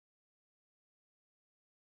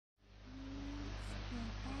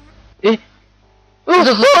えうわ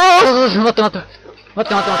待って待って。マジ。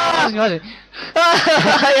ああ、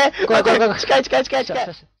怖い。近い。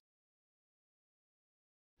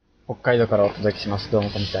北海道からお届けします。どうも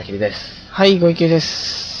こんにちは、あひるです。はい、GOIKEで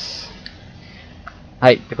す。は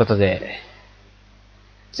い、ってことで、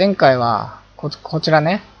前回はこちら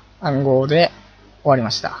ね、暗号で終わりま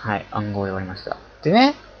した。はい、暗号で終わりました。で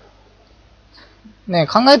ね、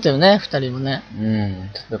考えてるね、二人もね。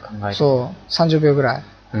ちょっと考えて。そう、30秒ぐらい。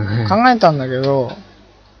考えたんだけど、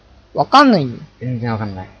わかんない。全然わか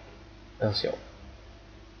んない。どうしよう。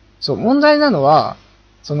そう、問題なのは、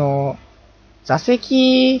座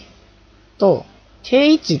席と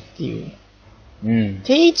定位置っていう。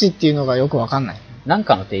定位置っていうのがよくわかんない。なん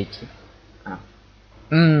かの定位置かな。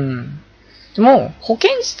でも、保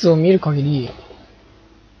健室を見る限り、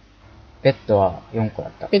ベッドは4個だ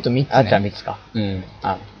った。ベッド3つね。あ、じゃあ3つか。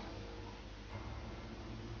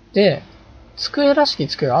で、机らしき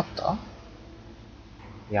机あった？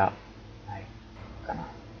いや、ないかな。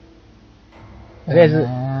とりあえず、ちょ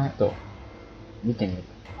っと、見てみる。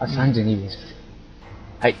あ、32です。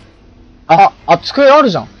はい。机あ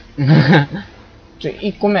るじゃん。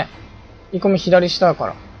1個目。1個目左下だか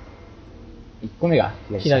ら。1個目が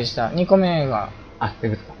左下。2個目が。そ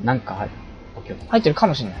ういうことか。なんか入ってるか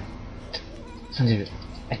もしれない。30秒。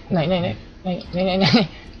ない。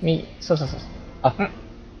そう。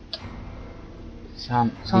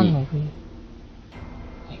3の V。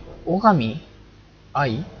小上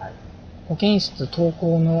愛？保健室登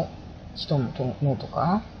校の人のノートか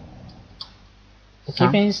な？置き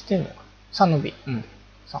弁してるのか。3の B。3。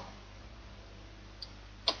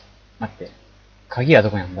待って。鍵は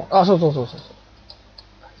どこにあるんだ？そう。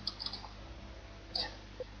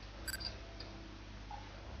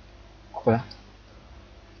ここだ。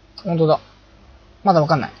ほんとだ。まだわ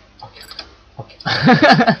かんない。オッケー。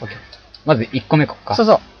まず1個目こっか。そう。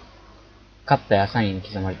勝ったやサインに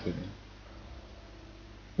刻まれている。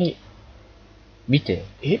見て。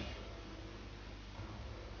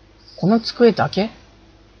この机だけ？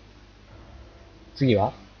次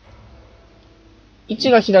は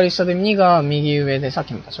 ?1 が左下で2が右上でさっ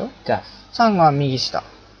き見たでしょ？じゃあ、3が右下。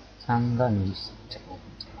3が右下。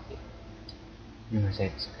今じゃあ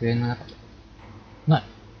机の中。ない。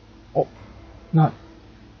な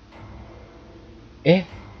い。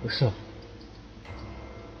嘘。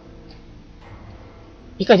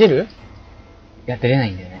一回出る？いや、出れな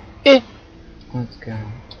いんだよね。この机の。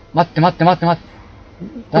待って。ぶっ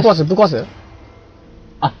壊す？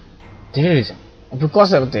出れるじゃん。ぶっ壊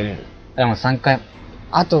せば出れる。でも3回。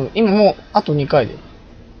今もう、あと2回で。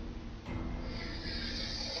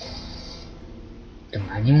でも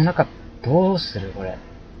何もなかった。どうするこれ。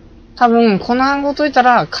多分、この暗号解いた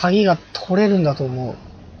ら鍵が取れるんだと思う。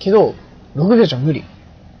けど、6秒じゃ無理。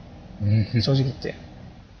正直言って。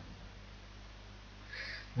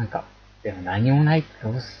でも何もない。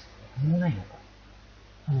何もないのか。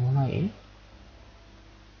何もない？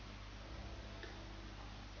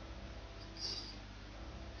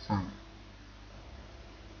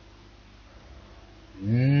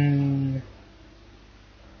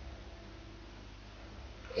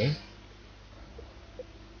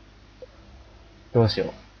どうしよ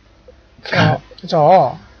う。じゃ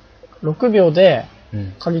あ、6秒で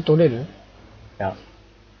鍵取れる？いや。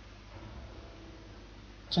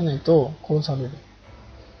じゃないと殺される。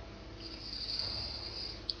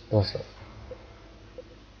どうしよう。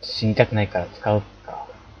死にたくないから使うか。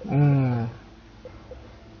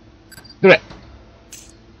どれ？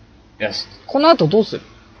よし。この後どうする？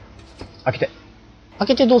開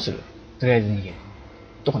けてどうする？とりあえず逃げる。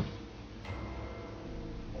どこに？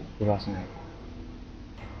うろわせない。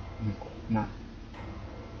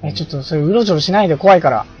ちょっとそれうろちょろしないで怖いか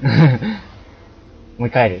ら。もう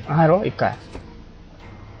一回入る？入ろう？一回。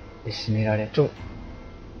で、閉められ。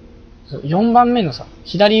4番目のさ、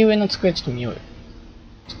左上の机ちょっと見ようよ。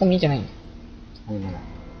そこ見てないんだ。何もない。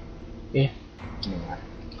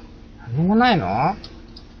何もないの？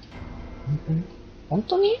本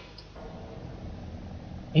当に？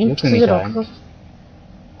鉛筆で落書き。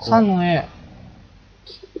3の絵。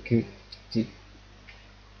9、1、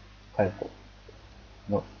かよこ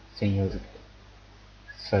の専用付け。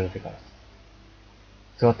座るべから。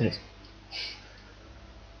座ってるじゃ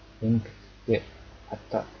ん。鉛筆で当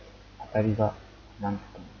たりが何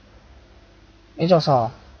とも。じゃあ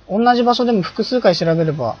さ、同じ場所でも複数回調べ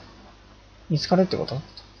れば見つかるってこと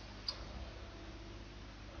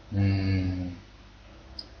？3。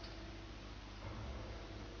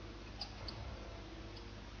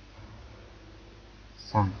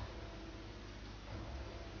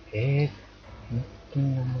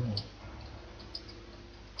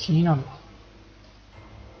気になるわ。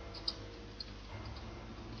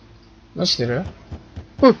どうしてる？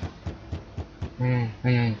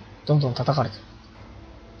何どんどん叩かれてる。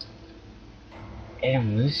でも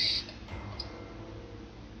虫。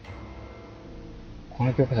こ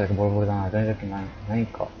の教科書だけボロボロだな。誰だっけ何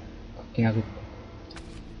か書き殴って。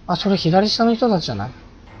あ、それ左下の人たちじゃない？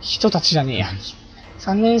人たちじゃねえや。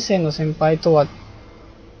3年生の先輩とは、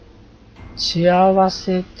鉢合わ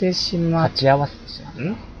せてしまう。3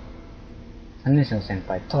年生の先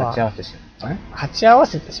輩と鉢合わせてしまう。鉢合わ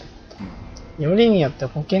せてしまった。よりによって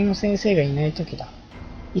保健の先生がいないときだ。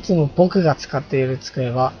いつも僕が使っている机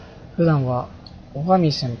は、普段は小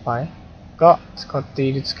上先輩が使って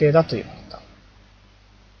いる机だと言われた。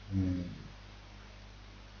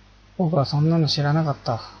僕はそんなの知らなかっ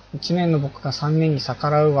た。1年の僕が3年に逆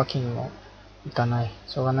らうわけにもいかない。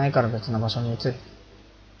しょうがないから別の場所に移る。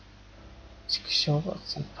畜生が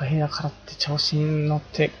先輩だからって調子に乗っ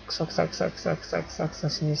て、くさくさし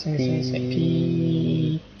に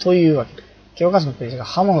ピーというわけで、教科書のページが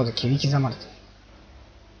刃物で切り刻まれている。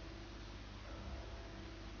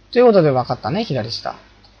ということで分かったね、左下。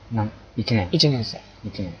1年。1年生。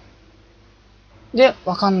1年。で、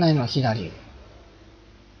分かんないのは左上。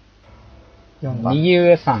4番。右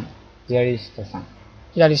上3、左下3。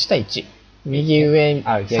左下1。右上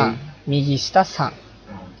3。右下3。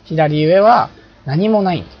左上は何も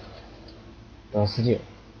ないんだ。どうするよ。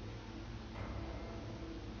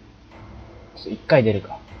1回出る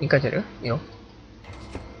か。1回出る？いいよ。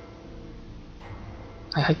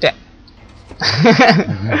はい、入って。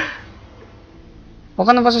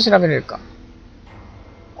他の場所調べれるか。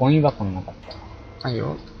ゴミ箱の中だった。はい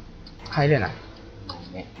よ。入れない。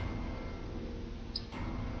ね。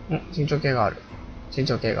身長計がある。体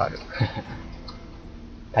重計がある。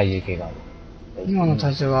今の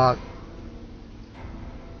体重は、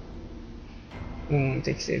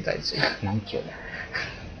適正体重。何キロだ。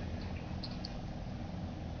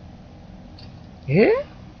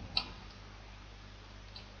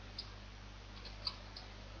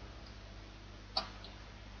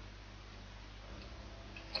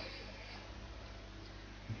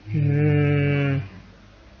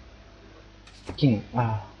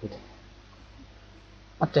出た。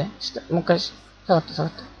待って、もう一回、下がって。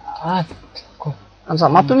これ。さ、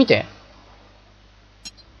マップ見て。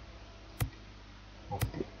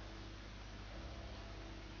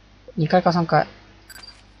2階か3階。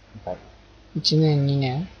1年、2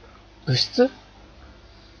年。部室。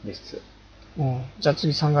じゃあ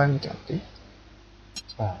次3階見てやっていい？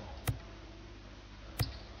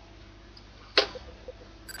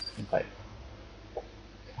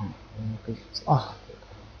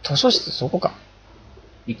図書室そこか。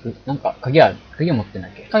行く？なんか、鍵ある？鍵持ってんだ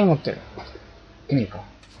っけ？鍵持ってる。行ってみるか。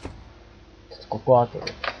ちょっとここは後で。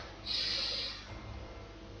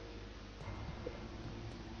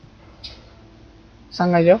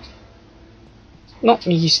3階だよ。の、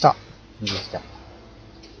右下。はい。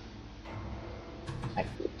開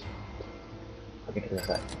けてくだ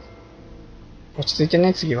さい。落ち着いて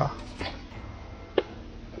ね、次は。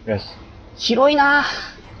よし。広いなぁ。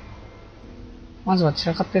まずは散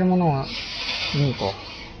らかってるものを見に行こう。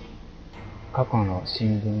過去の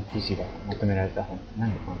新聞記事がまとめられた本。な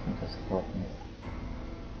んでこの本がそう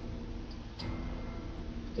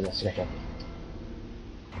だね。出しが開く。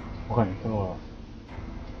わかんない。これは、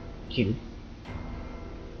切る？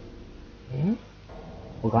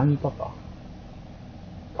ガミパパ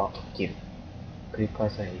が切る。繰り返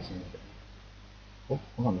される一年。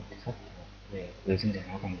オガミってさっきので、別みたい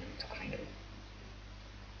なオガミの高いんだけど。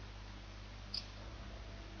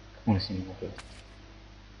この新聞が来る。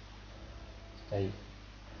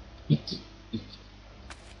一気。祭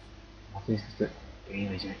りさせ、原因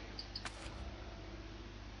はいじめ。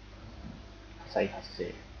火災発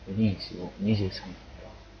生、4人死亡、23人。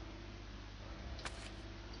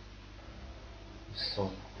そう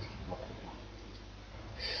な。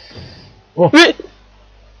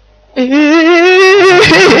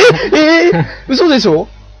嘘でしょ？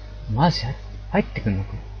マジ？入ってくんの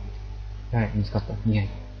か？はい、見つかった。見ない。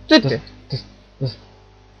どうやって？どうす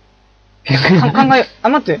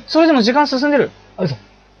待って。それでも時間進んでる。嘘。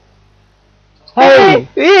はい。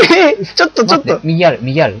ちょっと。右ある。オ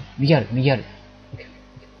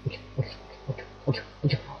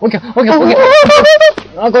ッケー。これ。や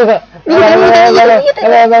ば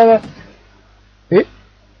い。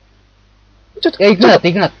ちょっと、行く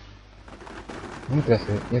な。何くださ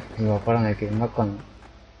い。よくわからないけど、中の、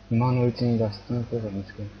今のうちに脱出のことを見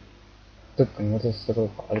つける。どっかに戻すところ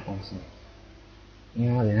があるかもしれない。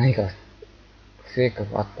今まで何か不正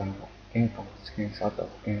確があったのが、玄関の机に触った保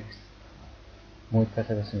健室。もう一回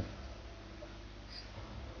探しに。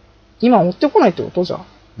今追ってこないってことじゃん。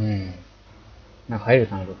なんか入る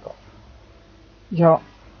かな、どっか。いや、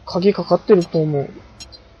鍵かかってると思う。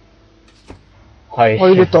はい。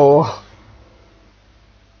入れたわ。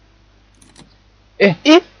え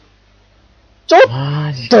ちょっ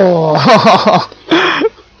マジか。と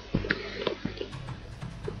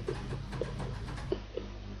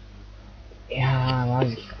いやー、マ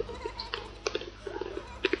ジか。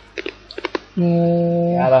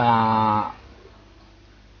もやだな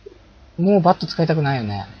もうバット使いたくないよ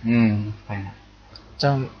ね。ー。うん、使えない。じ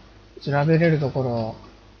ゃあ、調べれるところ、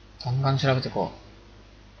ガンガン調べていこ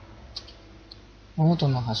う。ノート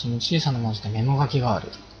の端に小さな文字でメモ書きがある。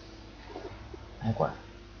何これ。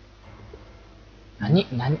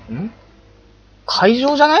ん会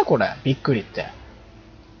場じゃないこれ。びっくりって。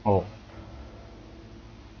おう。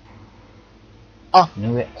あ、井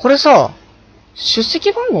上。これさ、出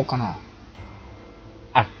席番号かな。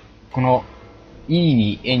あ、この、いい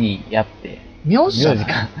に、えに、やって。名字じゃない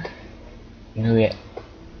か。井上。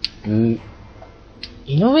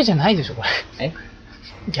井上じゃないでしょ、これ。え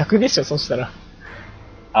逆でしょ、そしたら。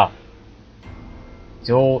あ。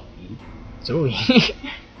上上位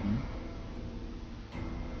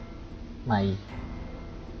まあいい。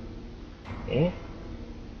え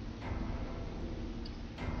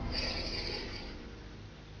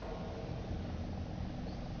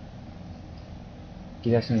引き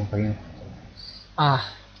出しの鍵のああ。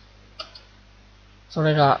そ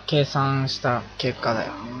れが計算した結果だ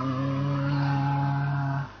よ。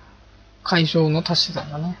会場の足し算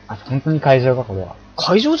だね。あ、本当に会場か、これは。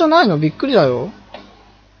会場じゃないのびっくりだよ。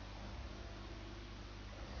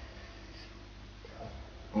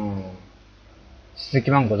うん。出席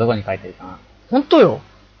番号どこに書いてるかな。ほんとよ。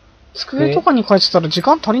机とかに書いてたら時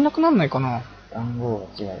間足りなくなんないかな。番号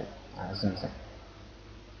が違う。あ、すみません。ち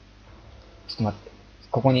ょっと待って。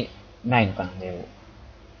ここにないのかな、英語。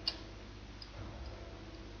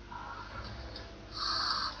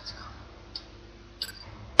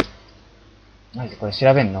マジこれ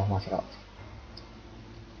調べんのまさか。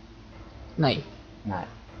ないない。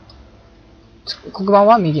黒板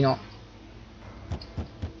は右の。こ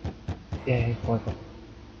れ。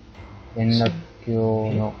連絡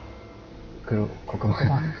用の黒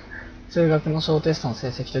板。数学の小テストの成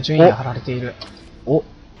績と順位が貼られている。お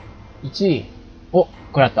 !1 位。お、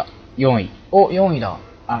これあった。4位。お、4位だ。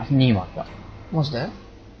あ、2位もあった。マジで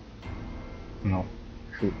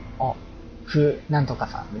なんとか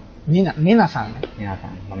さん。ねなさんね。ねなさ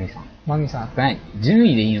ん、まみさん。まみさん。順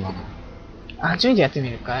位でいいのかな。あ、順位でやってみ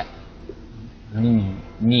るかい。2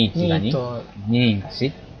位が2。2と、2位が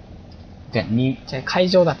4。じゃあ2。じゃあ会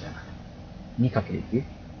場だったよな。2かける 9？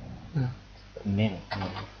 うん。メモ。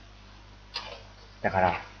だか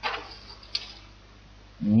ら、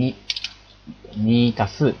2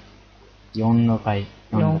足す4の回。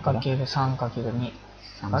4かける3かける2。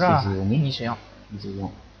3から、24。24。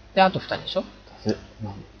で、あと2人でしょ足す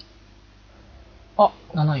あ、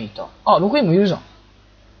7位いた。あ、6位もいるじゃん。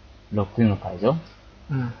6の回乗。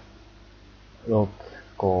うん。6、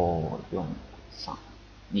5、4、3、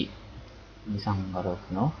2。2、3が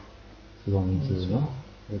6の、4、20の、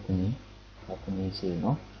6、2、120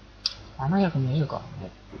の、720か。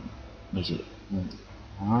20。うん。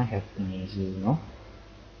720の、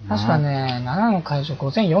確かね、7の会場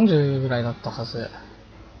5040ぐらいだったはず。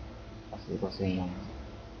5040。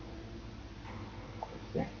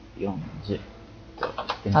5040。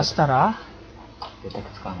足したら電卓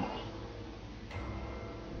使わない。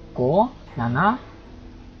5、7、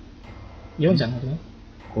4じゃなくね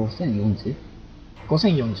 5040？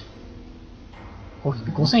 5040。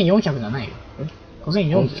5400じゃないよ。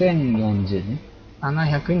5040。5040ね。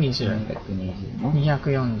720。720の。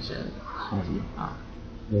240。マジ？あ、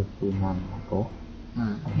6、7、5。うん。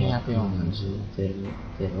240。0、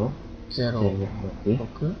0、6、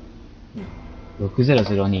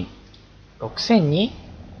 6002。6002？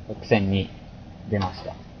 6002出まし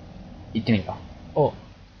た。行ってみるか。お、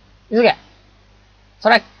急げそ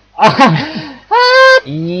れ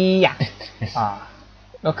いいやあ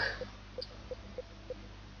あ、6、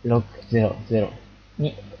600。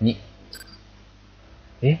 2。 2。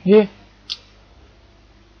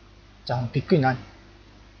じゃあ、びっくり何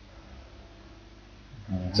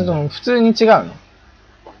ちょっと普通に違うの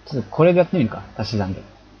ちょっとこれでやってみるか。足し算で。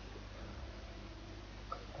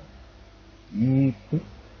う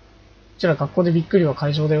ちら学校でびっくりは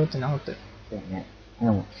会場だよってなかったよ。そうね。で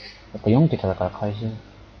も、やっぱ4桁だから会場。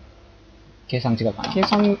計算違うかな。計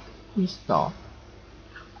算ミスター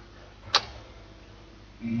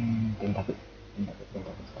電卓使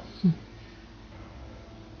う。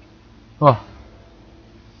あ、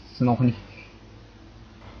スマホに。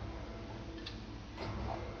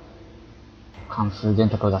関数電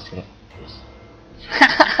卓を出してくれ。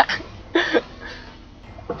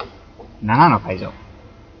7の解除。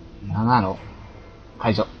7の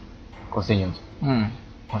解除。5040。うん。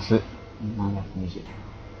足す720。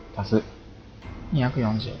足す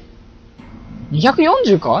240。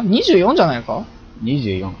240か ?24 じゃないか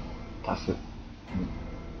 24。足す。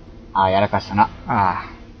ああ、やらかしたな。あ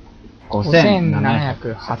あ。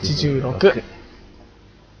 5786。 5786。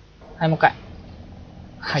はい、もう一回。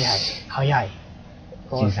早い。早い。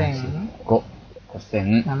5。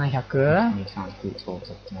5700。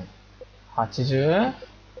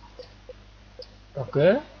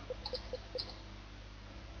 8786。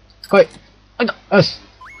来い。あいた。よし。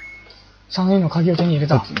3円の鍵を手に入れ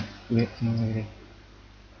た。上、その上で。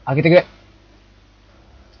開けてくれ。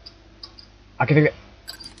開けてくれ。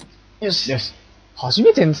よし。よし。初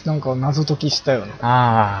めてなんか謎解きしたよね。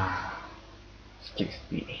ああ。好きです。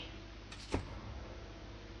いい。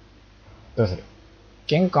どうする？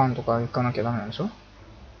玄関とか行かなきゃダメなんでしょ？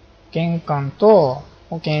玄関と、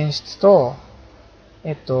保健室と、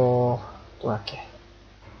どうだっけ？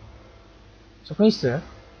職員室？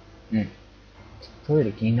うん。トイ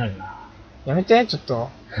レ気になるな。やめて、ちょっと。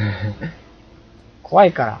怖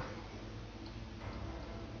いから。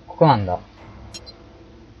ここなんだ。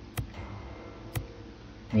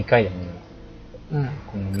2階でもいいの？うん。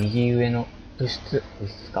この右上の物質。物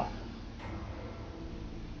質か。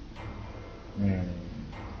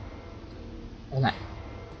危ない。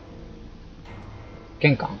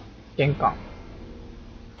玄関？玄関。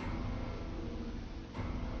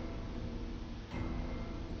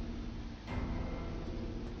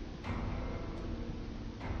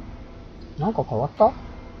なんか変わった？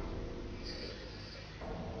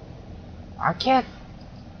開け。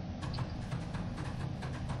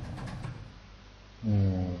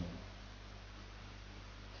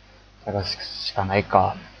探すしかない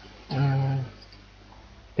か。っ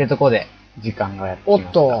てとこで、時間がやってきました。お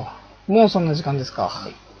っと、もうそんな時間ですか。は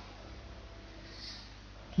い、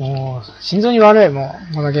もう、心臓に悪い、も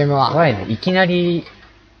う、このゲームは。怖いね。いきなり、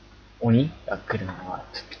鬼が来るのは、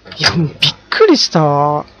ちょっと。いや、もうびっくりし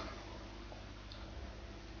た。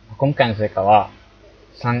今回の成果は、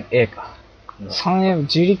3A か。3A、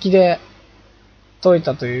自力で解い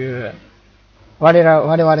たという、我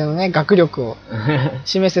々のね、学力を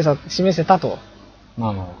示せたと。ま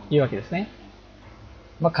あまあ。いうわけですね。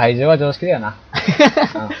まあ、会場は常識だよな。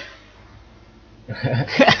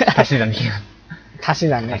足し算に。足し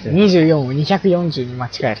算ね。24を240に間違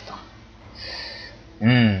えると。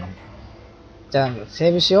じゃあ、セ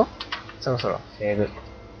ーブしよう。そろそろ。セーブ。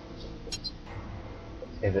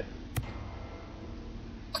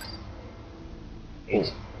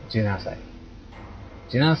17歳。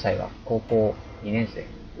17歳は高校2年生。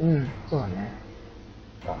そうだね。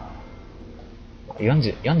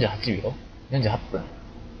48秒 ?48 分。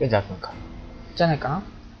48分か。じゃないかな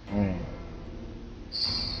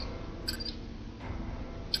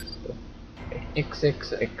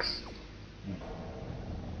XX。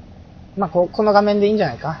まあ、この画面でいいんじゃ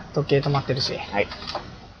ないか。時計止まってるし。はい。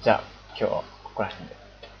じゃあ、今日はここら辺で。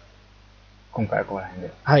今回はここら辺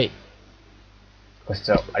で。はい。ご視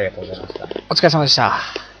聴ありがとうございました。お疲れ様でした。